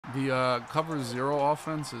The cover zero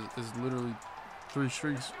offense is literally 3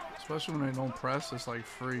 streaks. Especially when they don't press, it's like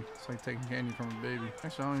free. It's like taking candy from a baby.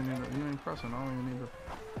 Actually, I don't even need to, you ain't pressing. I don't even need to.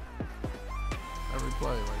 Every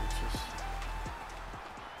play, like it's just.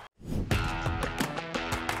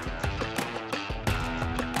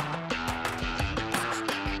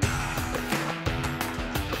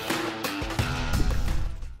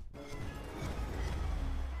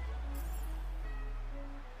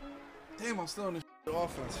 Damn, I'm still in this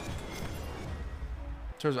offense.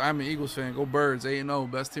 I'm an Eagles fan. Go Birds.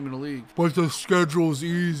 8-0. Best team in the league. But the schedule's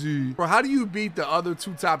easy. Bro, how do you beat the other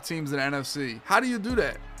 2 top teams in the NFC? How do you do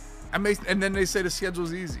that? And then they say the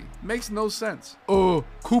schedule's easy. Makes no sense. Oh,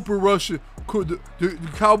 Cooper Rush. The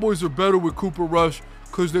Cowboys are better with Cooper Rush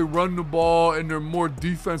because they run the ball and they're more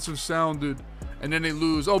defensive sounded. And then they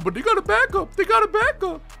lose. Oh, but they got a backup. They got a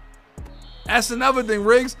backup. That's another thing,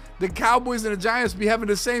 Riggs. The Cowboys and the Giants be having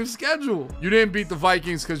the same schedule. You didn't beat the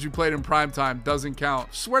Vikings because you played in primetime. Doesn't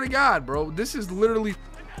count. Swear to God, bro. This is literally...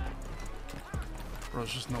 Bro,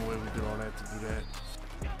 there's just no way we did all that to do that.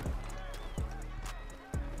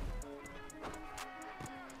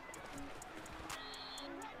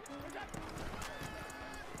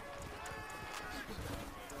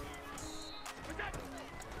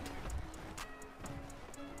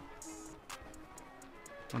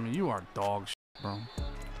 I mean, you are dog shit, bro.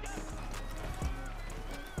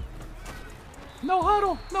 No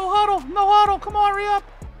huddle, no huddle, no huddle. Come on, hurry up.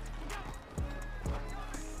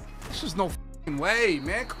 There's just no f***ing way,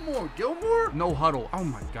 man. Come on, Gilmore. No huddle. Oh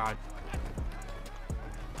my God.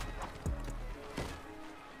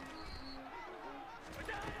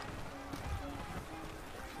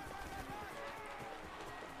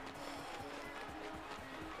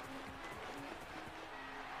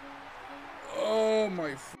 Oh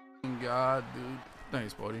my f***ing God, dude.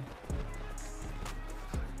 Thanks, buddy.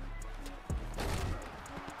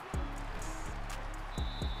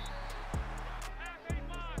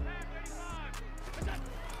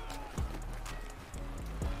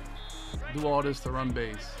 Do all this to run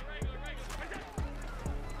base.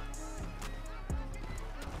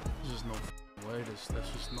 There's just no way. That's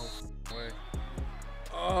just no way.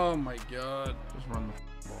 Oh my God. Just run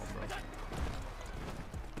the ball, bro.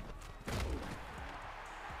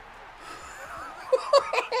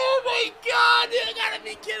 Oh my God, you gotta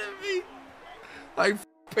be kidding me. Like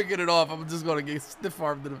picking it off. I'm just gonna get stiff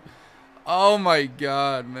armed to the. Oh my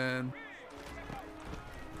God, man.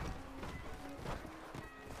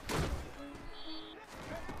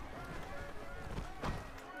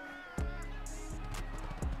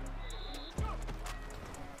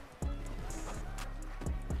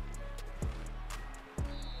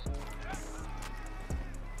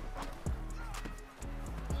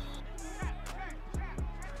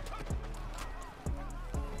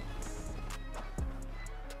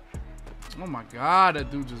 Oh my God, that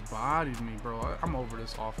dude just bodied me, bro. I'm over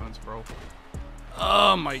this offense, bro.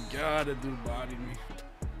 Oh my God, that dude bodied me.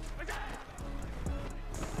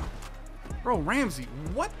 Bro, Ramsey,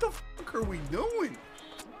 what the fuck are we doing?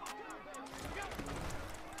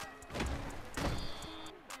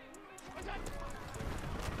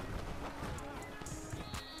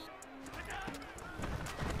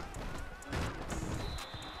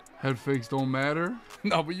 Head fakes don't matter.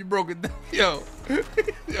 No, but you broke it down. Yo,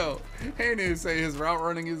 yo, he didn't say his route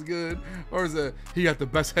running is good. Or is it he got the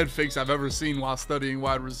best head fakes I've ever seen while studying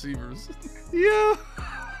wide receivers. Yeah.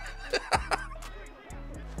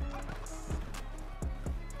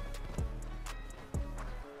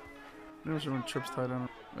 Maybe I should run trips tight end.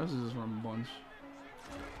 I should just run a bunch.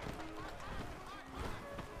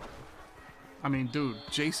 I mean, dude,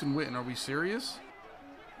 Jason Witten, are we serious?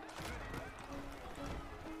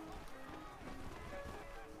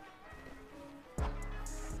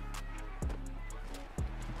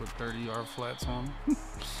 Put 30-yard flats on. It's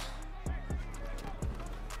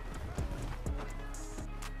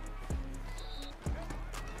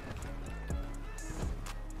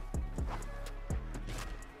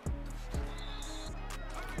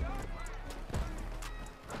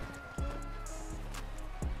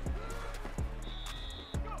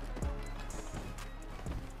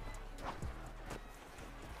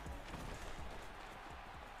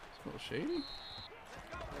a little shady.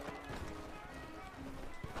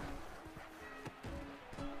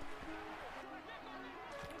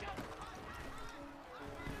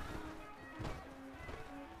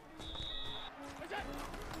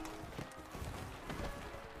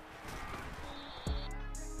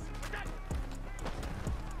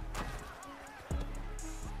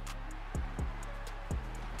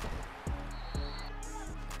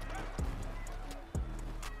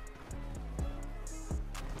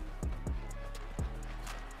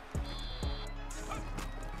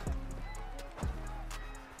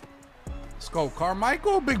 go,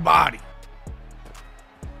 Carmichael. Big body.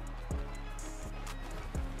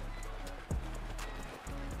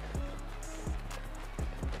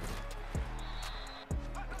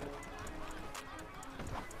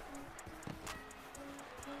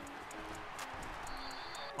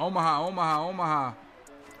 Omaha, Omaha, Omaha.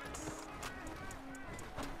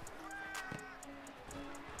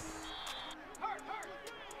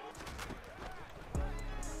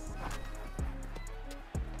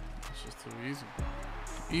 It's just too easy.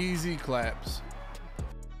 Easy claps.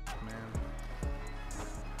 Man.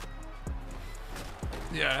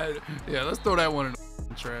 Yeah, yeah, let's throw that one in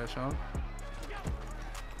the trash, huh?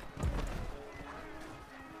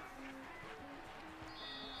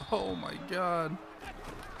 Oh my God.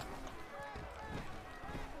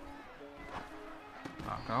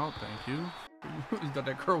 Knock out, thank you. You thought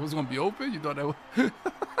that curl was gonna be open? You thought that was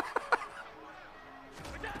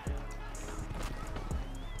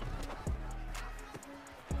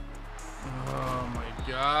Oh my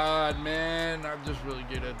God, man. I just really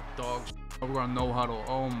get a dog shit. We're gonna no huddle.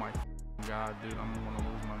 Oh my God, dude. I'm gonna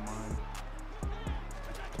lose my mind.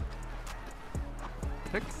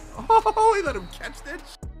 Pick. Oh, he let him catch that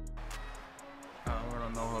shit. We're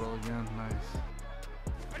gonna no huddle again. Nice.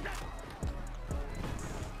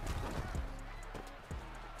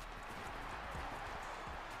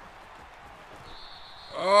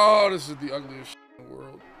 Oh, this is the ugliest shit in the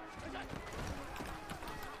world.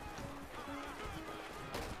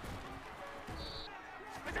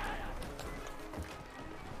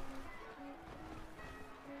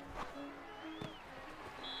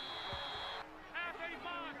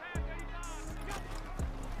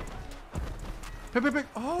 Pick, pick, pick.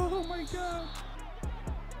 Oh my God.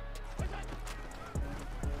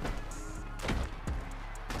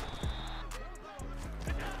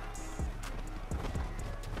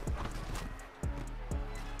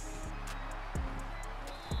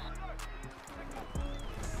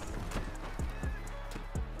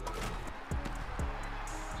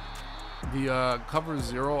 The cover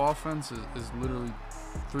zero offense is literally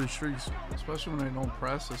 3 streaks, especially when they don't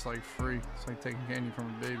press. It's like free. It's like taking candy from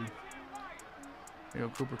a baby. Yo,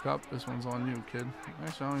 Cooper Cup, this one's on you, kid.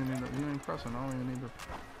 Actually, I don't even need to, you ain't pressing. I don't even need to.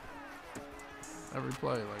 Every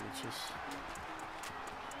play, like, it's just.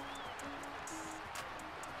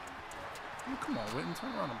 Oh, come on, Witten,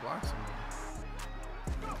 turn around and block somebody.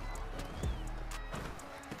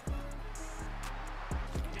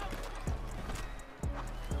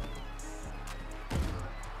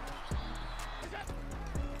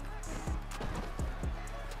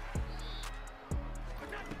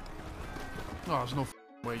 Oh, there's no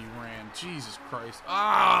way you ran. Jesus Christ.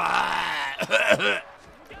 Ah!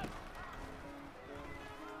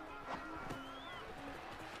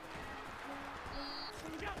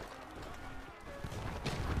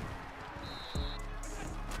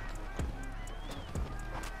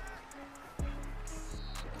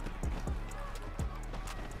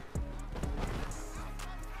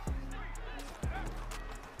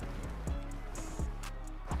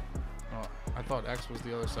 I thought X was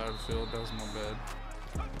the other side of the field. That was my bad.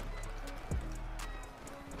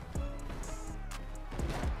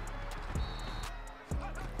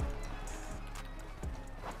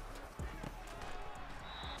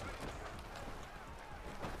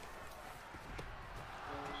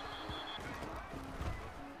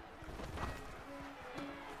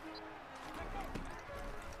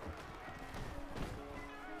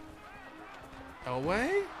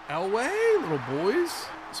 Elway? Elway? Little boys?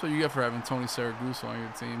 That's what you get for having Tony Saragusa on your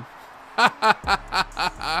team.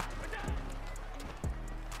 I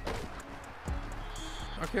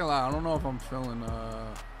can't lie. I don't know if I'm feeling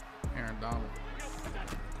Aaron Donald.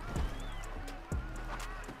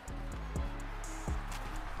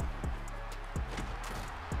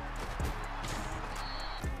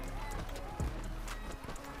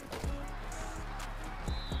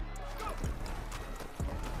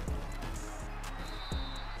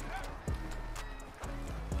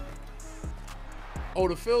 Oh,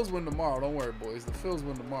 the Phils win tomorrow. Don't worry, boys. The Phils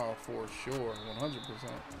win tomorrow for sure. 100%.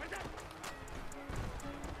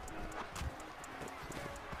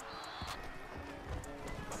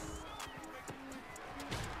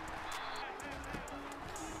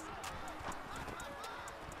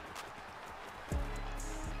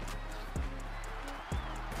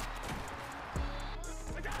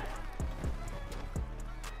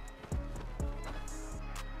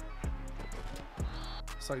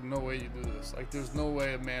 It's like no way you do this. Like there's no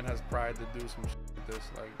way a man has pride to do some shit like this.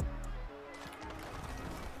 Like,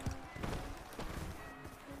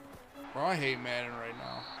 bro, I hate Madden right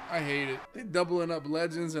now. I hate it. They doubling up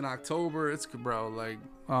legends in October. It's bro, like,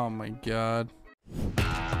 oh my God.